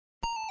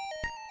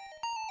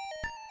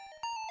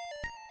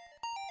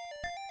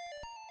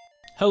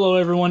Hello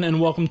everyone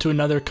and welcome to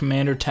another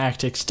Commander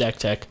Tactics Deck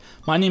Tech.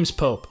 My name's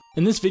Pope.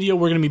 In this video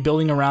we're going to be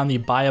building around the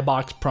Buy a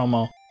Box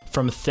promo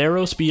from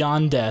Athreos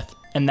Beyond Death,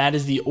 and that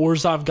is the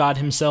Orzhov god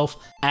himself,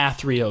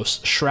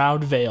 Athreos,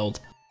 Shroud-Veiled.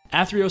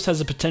 Athreos has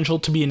the potential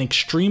to be an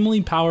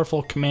extremely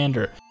powerful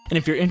commander, and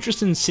if you're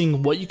interested in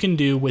seeing what you can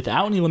do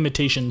without any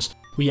limitations,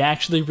 we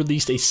actually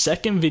released a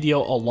second video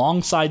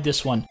alongside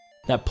this one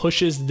that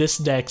pushes this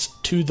deck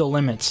to the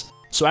limits.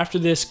 So after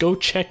this, go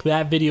check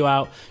that video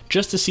out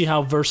just to see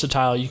how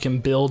versatile you can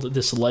build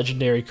this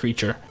legendary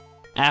creature.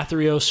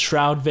 Athreos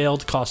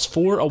Shroud-Veiled costs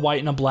 4, a white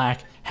and a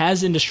black,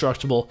 has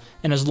indestructible,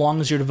 and as long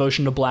as your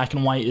devotion to black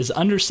and white is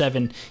under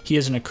 7, he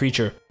isn't a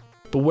creature.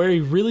 But where he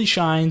really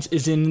shines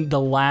is in the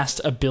last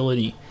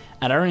ability.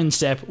 At our end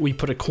step, we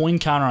put a coin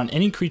counter on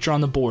any creature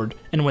on the board,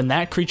 and when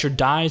that creature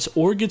dies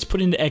or gets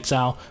put into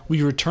exile,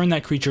 we return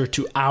that creature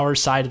to our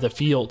side of the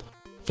field.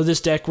 For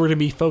this deck, we're going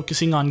to be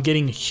focusing on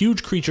getting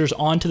huge creatures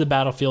onto the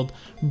battlefield,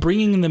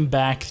 bringing them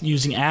back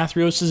using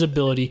Athreos'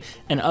 ability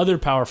and other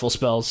powerful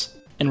spells,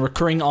 and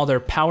recurring all their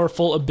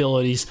powerful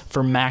abilities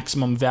for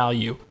maximum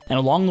value. And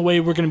along the way,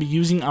 we're going to be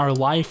using our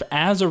life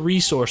as a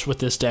resource with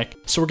this deck,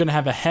 so we're going to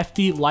have a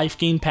hefty life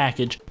gain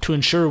package to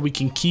ensure we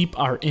can keep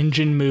our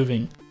engine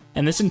moving.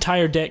 And this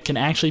entire deck can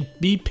actually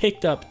be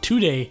picked up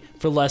today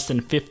for less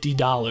than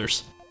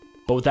 $50.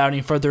 But without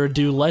any further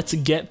ado, let's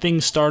get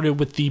things started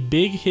with the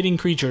big hitting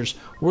creatures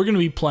we're going to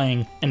be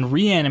playing and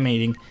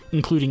reanimating,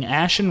 including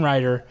Ashen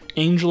Rider,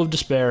 Angel of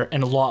Despair,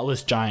 and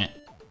Lotless Giant.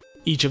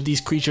 Each of these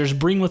creatures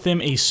bring with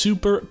them a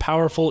super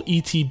powerful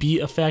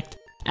ETB effect.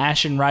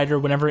 Ashen Rider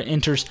whenever it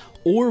enters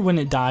or when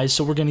it dies,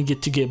 so we're going to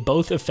get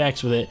both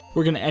effects with it.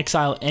 We're going to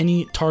exile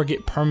any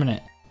target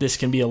permanent. This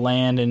can be a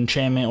land, an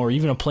enchantment, or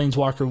even a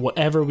planeswalker,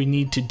 whatever we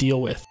need to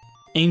deal with.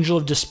 Angel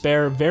of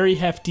Despair, very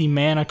hefty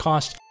mana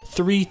cost,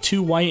 3,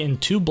 2 white,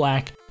 and 2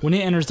 black. When it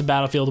enters the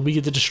battlefield, we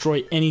get to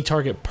destroy any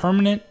target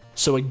permanent.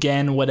 So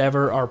again,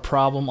 whatever our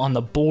problem on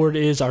the board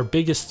is, our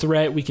biggest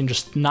threat, we can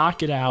just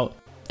knock it out.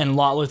 And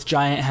Lotless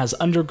Giant has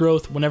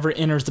Undergrowth. Whenever it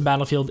enters the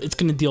battlefield, it's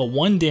going to deal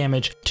 1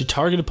 damage to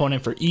target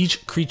opponent for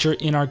each creature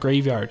in our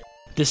graveyard.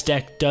 This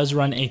deck does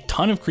run a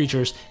ton of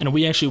creatures, and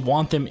we actually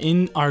want them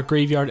in our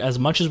graveyard as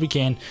much as we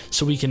can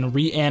so we can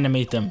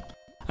reanimate them.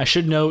 I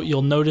should note,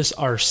 you'll notice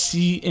our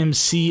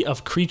CMC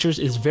of creatures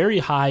is very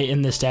high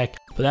in this deck,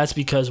 but that's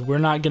because we're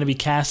not going to be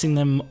casting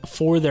them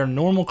for their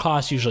normal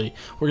cost usually.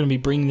 We're going to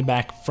be bringing them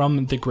back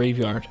from the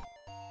graveyard.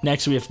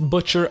 Next we have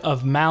Butcher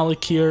of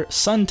Malakir,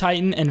 Sun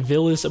Titan, and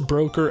Villas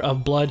Broker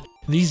of Blood.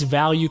 These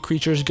value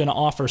creatures are going to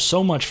offer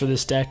so much for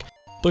this deck.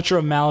 Butcher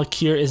of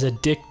Malakir is a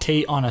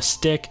dictate on a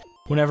stick.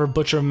 Whenever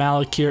Butcher of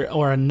Malakir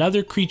or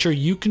another creature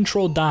you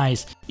control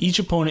dies, each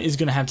opponent is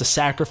going to have to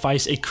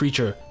sacrifice a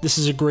creature. This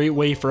is a great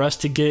way for us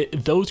to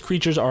get those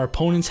creatures our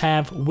opponents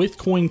have with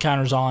coin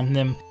counters on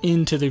them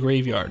into the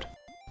graveyard.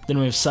 Then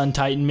we have Sun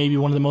Titan, maybe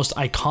one of the most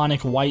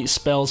iconic white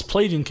spells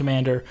played in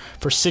Commander.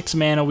 For 6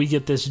 mana, we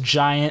get this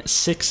giant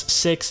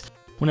 6/6.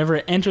 Whenever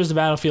it enters the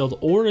battlefield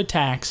or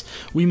attacks,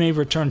 we may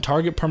return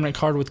target permanent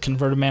card with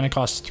converted mana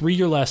cost 3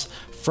 or less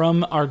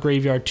from our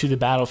graveyard to the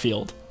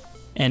battlefield.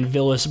 And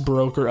Villas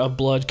Broker of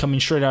Blood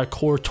coming straight out of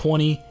Core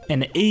 20,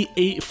 an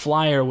 8/8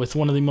 flyer with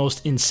one of the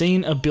most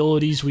insane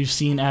abilities we've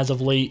seen as of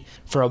late.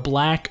 For a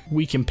black,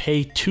 we can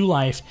pay 2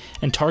 life,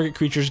 and target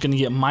creature is going to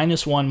get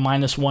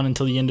 -1/-1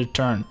 until the end of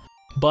turn.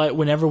 But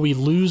whenever we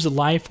lose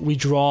life, we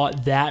draw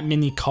that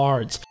many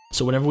cards.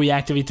 So whenever we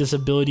activate this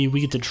ability,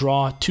 we get to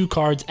draw 2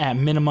 cards at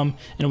minimum,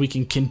 and we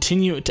can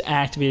continue to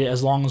activate it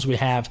as long as we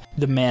have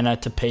the mana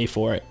to pay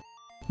for it.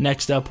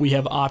 Next up, we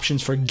have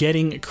options for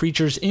getting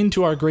creatures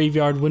into our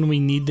graveyard when we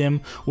need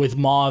them with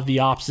Maw of the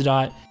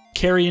Obsidian,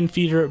 Carrion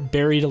Feeder,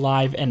 Buried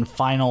Alive, and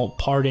Final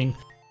Parting.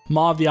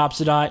 Maw of the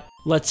Obsidian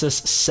lets us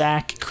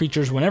sack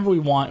creatures whenever we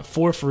want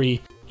for free,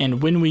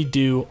 and when we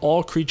do,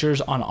 all creatures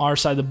on our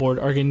side of the board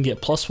are going to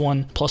get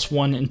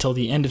 +1/+1 until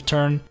the end of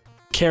turn.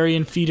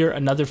 Carrion Feeder,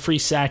 another free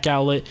sack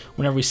outlet.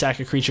 Whenever we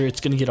sack a creature,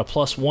 it's going to get a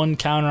 +1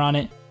 counter on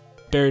it.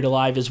 Buried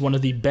Alive is one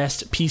of the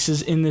best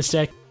pieces in this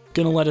deck.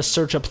 Going to let us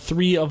search up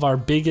 3 of our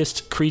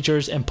biggest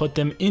creatures and put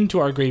them into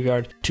our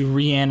graveyard to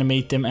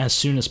reanimate them as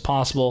soon as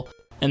possible.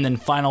 And then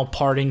Final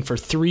Parting for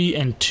 3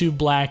 and 2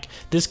 black.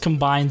 This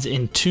combines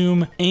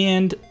Entomb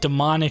and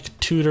Demonic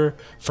Tutor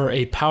for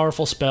a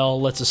powerful spell.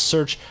 Lets us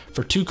search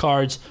for 2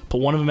 cards,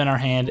 put one of them in our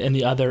hand and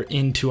the other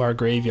into our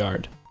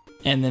graveyard.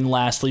 And then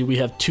lastly, we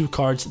have 2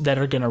 cards that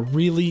are going to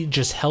really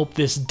just help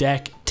this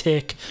deck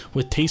tick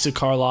with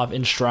Teysa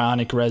and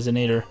Shroud-Veiled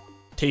Resonator.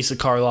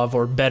 Teysa,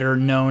 or better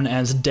known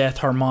as Death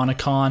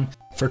Harmonicon.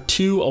 For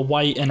 2, a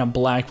white and a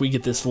black, we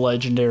get this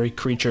legendary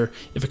creature.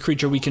 If a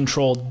creature we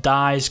control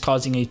dies,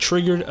 causing a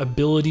triggered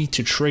ability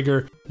to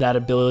trigger, that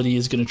ability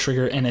is going to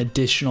trigger an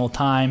additional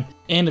time.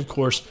 And of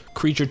course,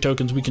 creature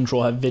tokens we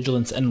control have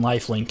Vigilance and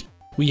Lifelink.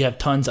 We have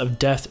tons of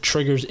death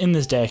triggers in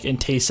this deck, and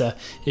Teysa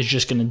is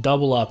just going to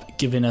double up,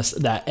 giving us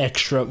that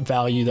extra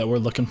value that we're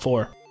looking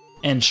for.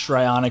 And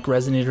Shroud-Veiled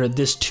Resonator,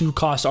 this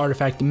 2-cost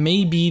artifact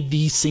may be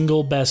the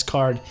single best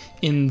card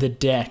in the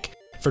deck.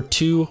 For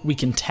 2, we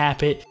can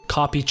tap it,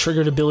 copy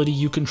triggered ability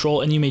you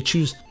control, and you may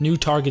choose new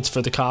targets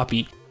for the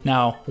copy.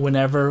 Now,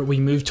 whenever we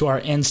move to our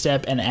end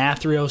step and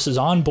Athreos is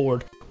on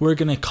board, we're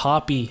going to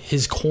copy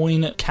his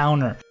coin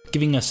counter,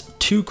 giving us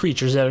 2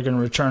 creatures that are going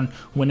to return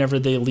whenever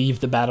they leave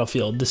the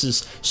battlefield. This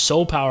is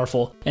so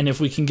powerful, and if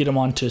we can get them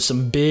onto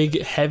some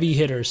big, heavy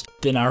hitters,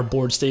 then our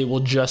board state will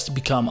just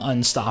become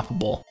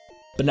unstoppable.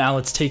 But now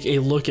let's take a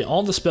look at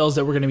all the spells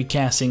that we're going to be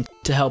casting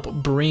to help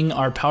bring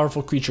our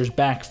powerful creatures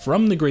back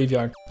from the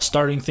graveyard,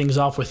 starting things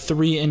off with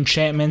 3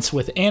 enchantments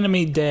with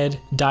Animate Dead,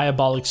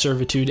 Diabolic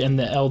Servitude, and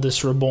the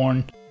Eldest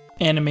Reborn.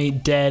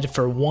 Animate Dead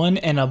for 1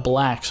 and a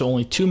black, so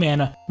only 2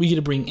 mana. We get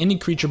to bring any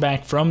creature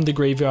back from the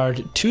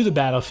graveyard to the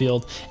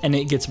battlefield, and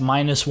it gets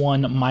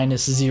 -1,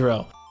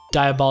 -0.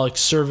 Diabolic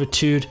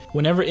Servitude,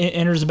 whenever it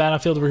enters the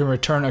battlefield, we're going to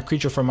return a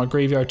creature from our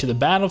graveyard to the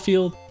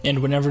battlefield, and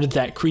whenever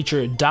that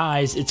creature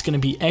dies, it's going to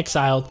be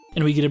exiled,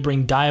 and we get to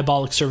bring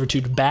Diabolic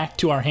Servitude back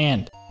to our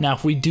hand. Now,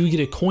 if we do get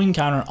a coin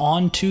counter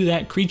onto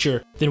that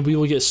creature, then we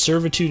will get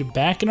Servitude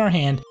back in our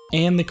hand,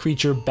 and the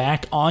creature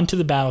back onto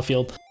the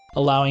battlefield,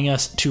 allowing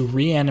us to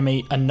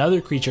reanimate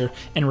another creature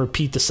and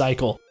repeat the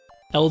cycle.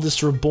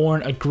 Eldest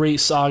Reborn, a great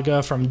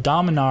saga from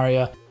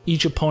Dominaria.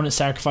 Each opponent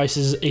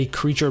sacrifices a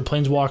creature or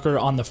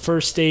planeswalker on the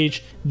first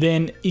stage,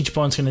 then each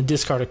opponent's going to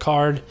discard a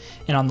card,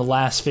 and on the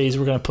last phase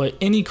we're going to put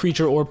any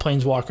creature or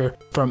planeswalker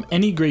from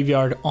any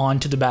graveyard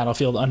onto the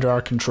battlefield under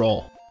our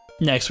control.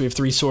 Next, we have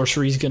 3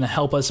 sorceries going to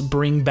help us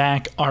bring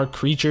back our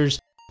creatures.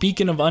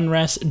 Beacon of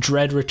Unrest,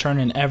 Dread Return,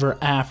 and Ever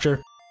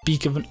After.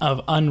 Beacon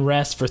of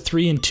Unrest for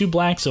 3 and 2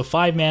 black, so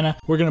 5 mana.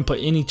 We're going to put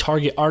any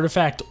target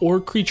artifact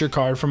or creature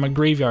card from a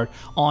graveyard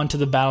onto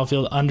the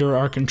battlefield under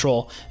our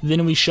control.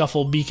 Then we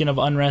shuffle Beacon of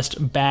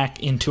Unrest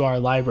back into our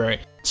library,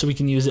 so we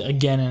can use it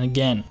again and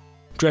again.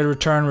 Dread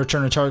Return,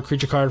 return a target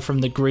creature card from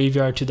the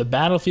graveyard to the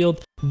battlefield.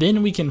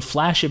 Then we can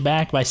flash it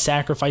back by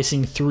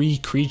sacrificing 3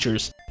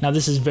 creatures. Now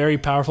this is very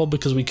powerful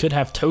because we could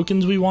have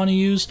tokens we want to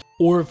use,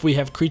 or if we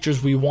have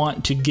creatures we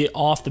want to get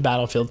off the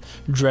battlefield,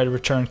 Dread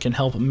Return can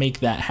help make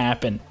that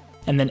happen.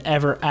 And then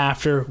Ever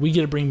After, we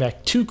get to bring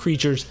back 2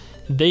 creatures.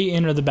 They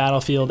enter the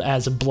battlefield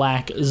as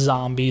black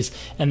zombies,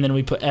 and then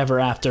we put Ever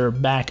After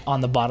back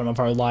on the bottom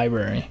of our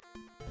library.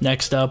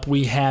 Next up,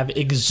 we have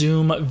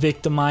Exhume,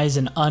 Victimize,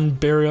 and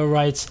Unburial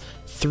Rites.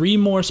 3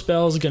 more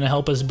spells going to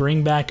help us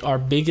bring back our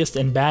biggest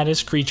and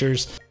baddest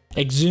creatures.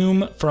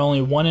 Exhume, for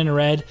only 1 in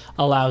red,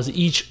 allows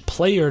each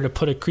player to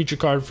put a creature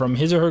card from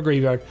his or her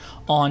graveyard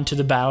onto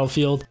the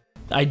battlefield.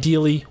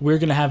 Ideally, we're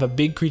going to have a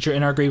big creature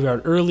in our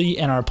graveyard early,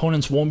 and our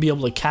opponents won't be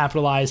able to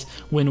capitalize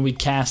when we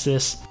cast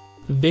this.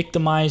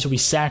 Victimize, we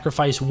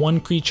sacrifice 1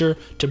 creature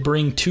to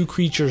bring 2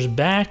 creatures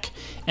back,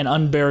 and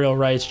Unburial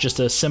Rites, just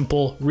a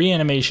simple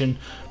reanimation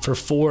for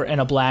 4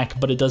 and a black,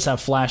 but it does have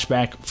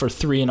flashback for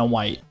 3 and a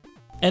white.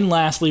 And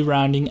lastly,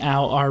 rounding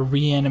out our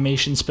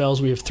reanimation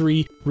spells, we have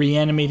 3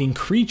 reanimating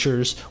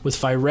creatures with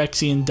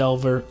Phyrexian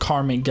Delver,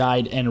 Karmic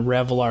Guide, and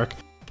Revelark.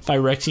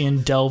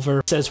 Phyrexian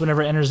Delver says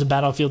whenever it enters the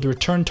battlefield,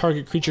 return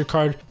target creature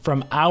card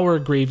from our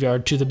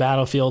graveyard to the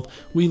battlefield.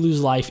 We lose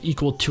life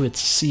equal to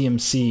its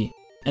CMC.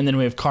 And then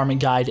we have Karmic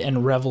Guide and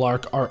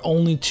Revelark, our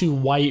only 2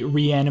 white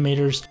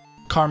reanimators.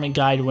 Karmic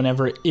Guide,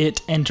 whenever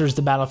it enters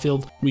the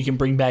battlefield, we can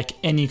bring back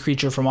any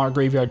creature from our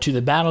graveyard to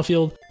the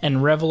battlefield.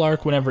 And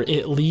Revelark, whenever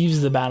it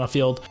leaves the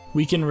battlefield,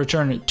 we can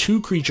return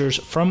 2 creatures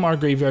from our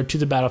graveyard to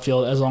the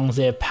battlefield as long as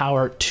they have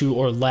power 2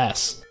 or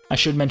less. I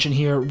should mention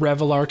here,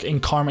 Revelark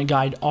and Karmic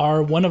Guide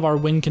are one of our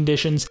win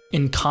conditions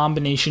in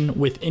combination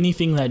with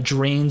anything that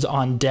drains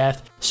on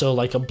death, so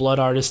like a Blood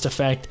Artist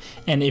effect.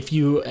 And if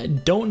you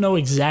don't know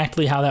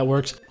exactly how that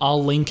works,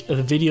 I'll link a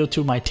video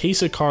to my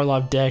Teysa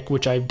Karlov deck,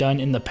 which I've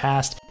done in the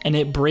past, and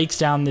it breaks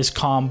down this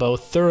combo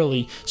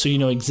thoroughly so you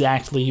know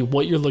exactly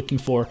what you're looking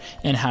for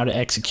and how to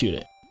execute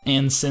it.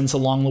 And since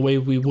along the way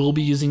we will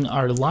be using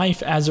our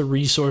life as a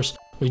resource,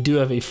 we do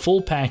have a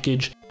full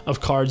package of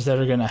cards that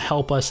are going to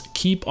help us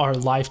keep our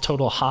life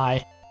total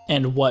high,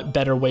 and what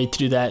better way to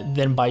do that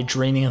than by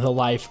draining the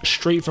life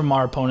straight from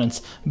our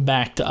opponents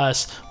back to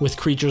us with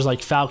creatures like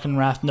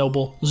Falconwrath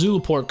Noble,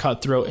 Zulaport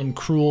Cutthroat, and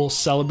Cruel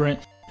Celebrant.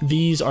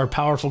 These are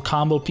powerful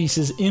combo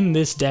pieces in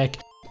this deck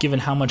given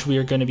how much we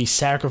are going to be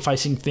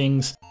sacrificing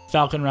things.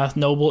 Falconwrath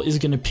Noble is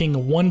going to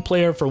ping 1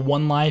 player for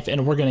 1 life,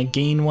 and we're going to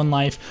gain 1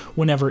 life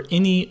whenever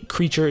any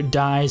creature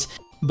dies.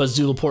 But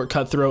Zulaport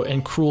Cutthroat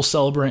and Cruel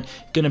Celebrant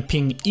gonna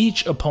ping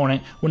each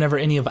opponent whenever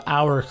any of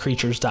our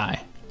creatures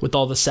die. With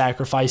all the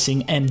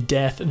sacrificing and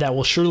death that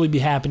will surely be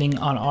happening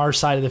on our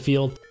side of the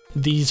field,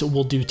 these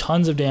will do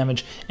tons of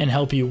damage and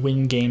help you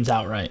win games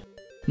outright.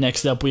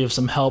 Next up, we have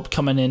some help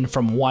coming in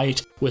from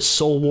white with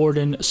Soul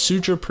Warden,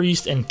 Suture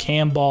Priest, and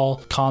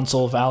Camball,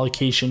 Console of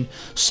Allocation.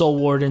 Soul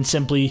Warden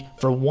simply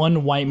for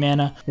 1 white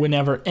mana.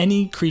 Whenever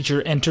any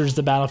creature enters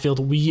the battlefield,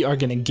 we are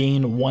going to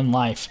gain 1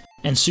 life.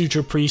 And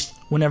Suture Priest,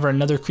 whenever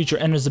another creature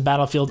enters the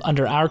battlefield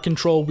under our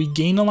control, we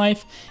gain a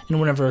life, and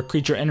whenever a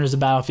creature enters the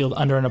battlefield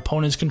under an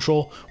opponent's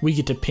control, we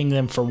get to ping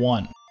them for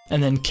 1.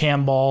 And then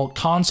Camball,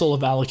 Console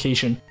of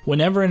Allocation.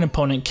 Whenever an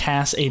opponent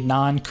casts a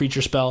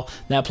non-creature spell,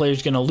 that player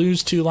is going to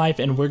lose 2 life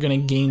and we're going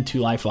to gain 2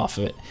 life off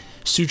of it.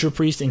 Suture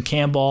Priest and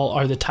Camball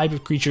are the type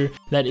of creature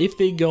that if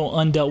they go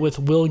undealt with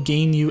will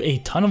gain you a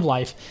ton of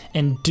life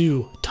and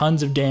do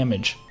tons of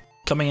damage.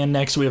 Coming in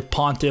next we have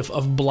Pontiff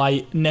of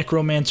Blight,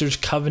 Necromancer's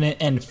Covenant,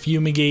 and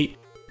Fumigate.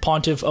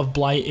 Pontiff of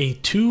Blight, a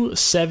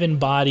 2/7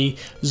 body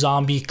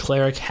zombie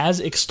cleric, has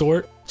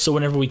Extort, so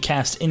whenever we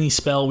cast any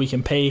spell we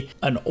can pay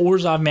an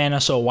Orzhov mana,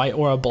 so a white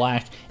or a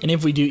black, and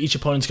if we do, each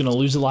opponent's going to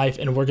lose a life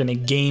and we're going to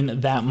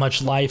gain that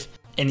much life,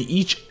 and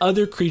each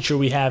other creature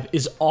we have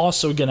is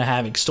also going to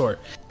have Extort.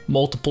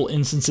 Multiple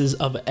instances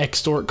of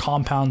Extort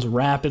compounds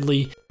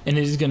rapidly, and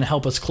it is going to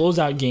help us close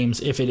out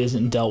games if it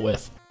isn't dealt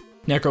with.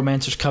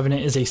 Necromancer's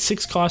Covenant is a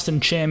 6-cost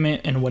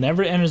enchantment, and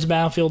whenever it enters the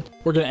battlefield,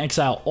 we're going to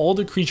exile all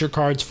the creature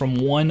cards from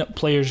one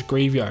player's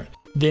graveyard.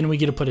 Then we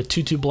get to put a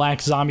 2/2 black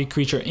zombie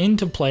creature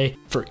into play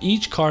for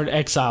each card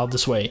exiled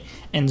this way,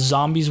 and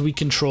zombies we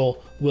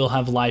control will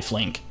have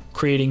lifelink.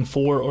 Creating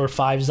 4 or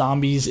 5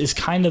 zombies is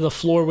kind of the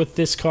floor with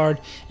this card,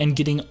 and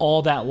getting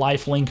all that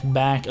lifelink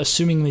back,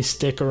 assuming they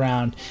stick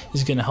around,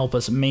 is going to help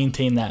us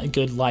maintain that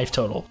good life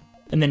total.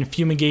 And then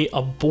Fumigate,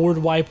 a board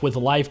wipe with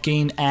life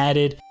gain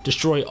added.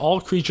 Destroy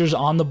all creatures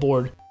on the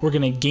board. We're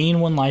going to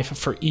gain 1 life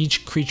for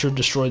each creature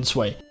destroyed this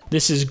way.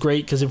 This is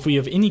great because if we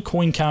have any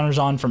coin counters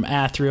on from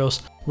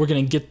Athreos, we're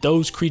going to get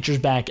those creatures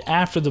back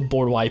after the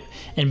board wipe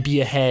and be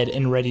ahead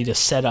and ready to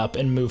set up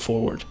and move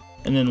forward.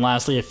 And then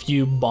lastly, a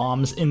few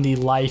bombs in the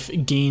life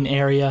gain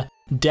area.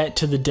 Debt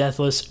to the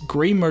Deathless,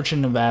 Grey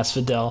Merchant of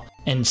Asphodel,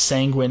 and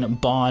Sanguine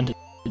Bond.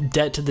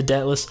 Debt to the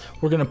Deathless,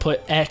 we're going to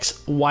put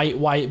X, white,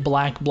 white,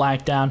 black,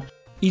 black down.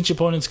 Each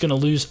opponent's going to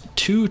lose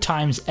 2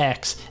 times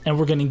X, and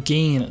we're going to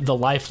gain the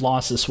life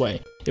loss this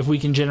way. If we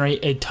can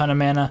generate a ton of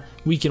mana,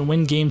 we can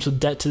win games with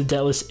Debt to the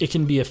Deathless. It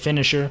can be a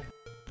finisher.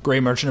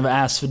 Grey Merchant of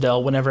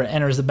Asphodel, whenever it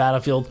enters the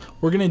battlefield,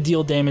 we're going to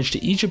deal damage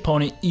to each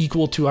opponent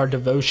equal to our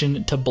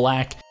devotion to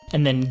black,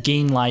 and then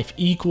gain life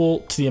equal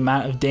to the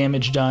amount of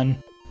damage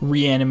done.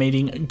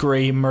 Reanimating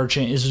Grey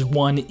Merchant is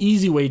one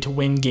easy way to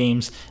win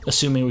games,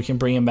 assuming we can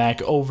bring him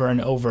back over and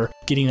over,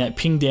 getting that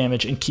ping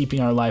damage and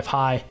keeping our life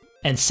high.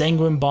 And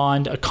Sanguine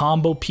Bond, a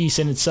combo piece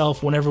in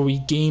itself. Whenever we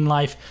gain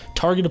life,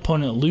 target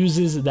opponent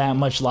loses that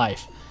much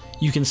life.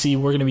 You can see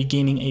we're going to be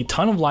gaining a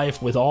ton of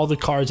life with all the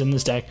cards in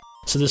this deck,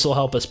 so this will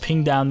help us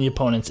ping down the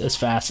opponents as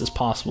fast as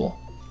possible.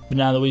 But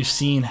now that we've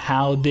seen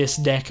how this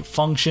deck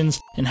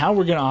functions and how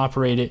we're going to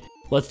operate it,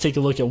 let's take a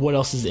look at what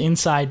else is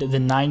inside the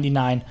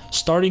 99,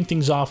 starting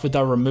things off with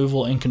our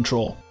removal and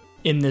control.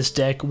 In this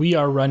deck, we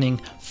are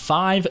running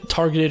 5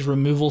 targeted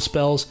removal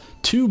spells,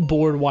 2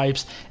 board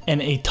wipes,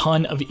 and a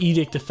ton of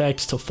edict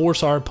effects to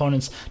force our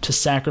opponents to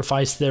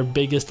sacrifice their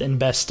biggest and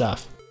best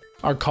stuff.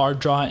 Our card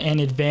draw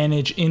and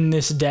advantage in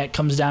this deck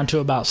comes down to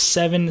about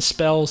 7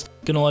 spells,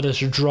 gonna let us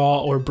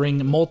draw or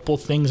bring multiple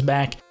things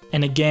back.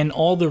 And again,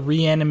 all the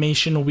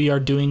reanimation we are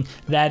doing,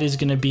 that is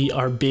gonna be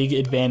our big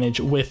advantage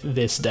with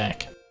this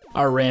deck.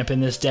 Our ramp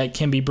in this deck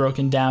can be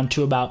broken down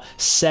to about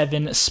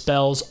 7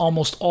 spells,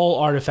 almost all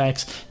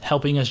artifacts,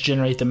 helping us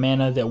generate the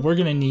mana that we're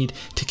going to need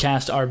to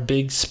cast our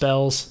big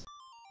spells.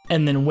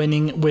 And then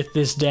winning with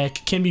this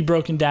deck can be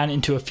broken down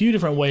into a few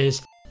different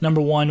ways. Number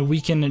 1, we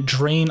can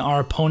drain our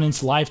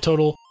opponent's life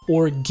total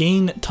or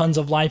gain tons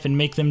of life and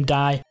make them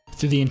die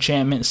through the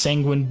enchantment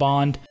Sanguine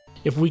Bond.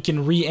 If we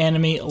can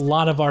reanimate a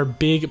lot of our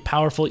big,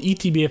 powerful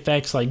ETB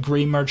effects like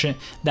Grey Merchant,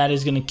 that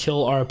is going to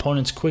kill our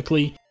opponents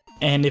quickly.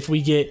 And if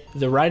we get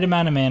the right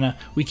amount of mana,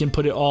 we can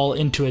put it all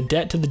into a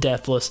Debt to the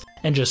Deathless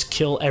and just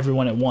kill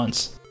everyone at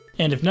once.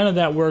 And if none of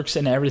that works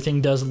and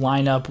everything does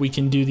line up, we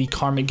can do the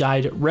Karmic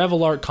Guide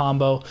Revelart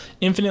combo,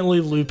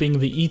 infinitely looping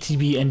the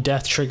ETB and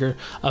death trigger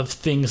of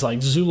things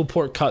like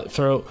Zulaport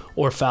Cutthroat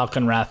or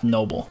Falconwrath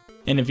Noble.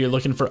 And if you're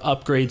looking for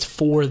upgrades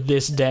for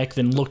this deck,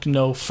 then look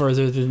no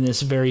further than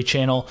this very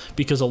channel,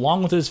 because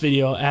along with this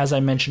video, as I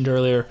mentioned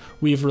earlier,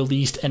 we've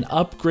released an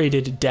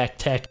upgraded deck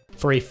tech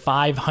for a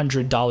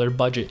 $500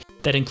 budget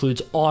that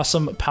includes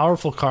awesome,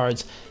 powerful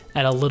cards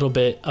at a little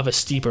bit of a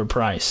steeper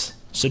price.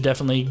 So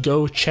definitely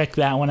go check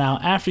that one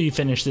out after you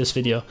finish this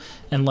video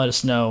and let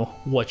us know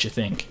what you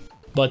think.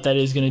 But that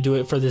is going to do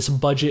it for this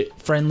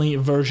budget-friendly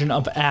version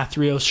of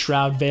Athreos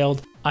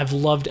Shroud-Veiled. I've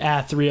loved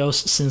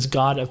Athreos since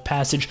God of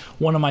Passage,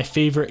 one of my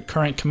favorite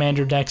current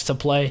commander decks to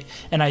play,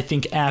 and I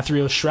think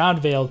Athreos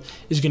Shroud-Veiled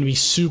is going to be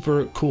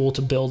super cool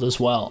to build as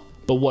well.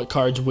 But what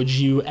cards would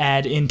you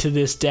add into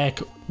this deck?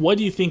 What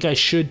do you think I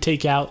should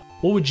take out?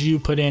 What would you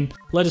put in?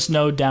 Let us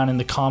know down in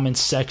the comments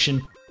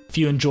section. If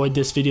you enjoyed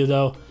this video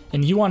though,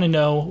 and you want to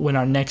know when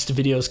our next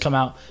videos come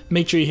out,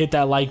 make sure you hit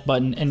that like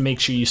button and make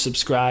sure you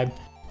subscribe.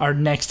 Our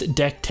next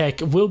deck tech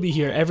will be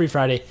here every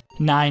Friday,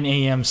 9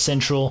 AM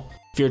Central.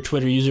 If you're a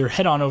Twitter user,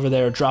 head on over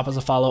there, drop us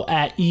a follow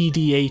at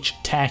EDH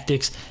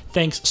Tactics.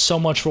 Thanks so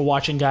much for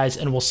watching, guys,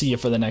 and we'll see you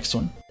for the next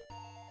one.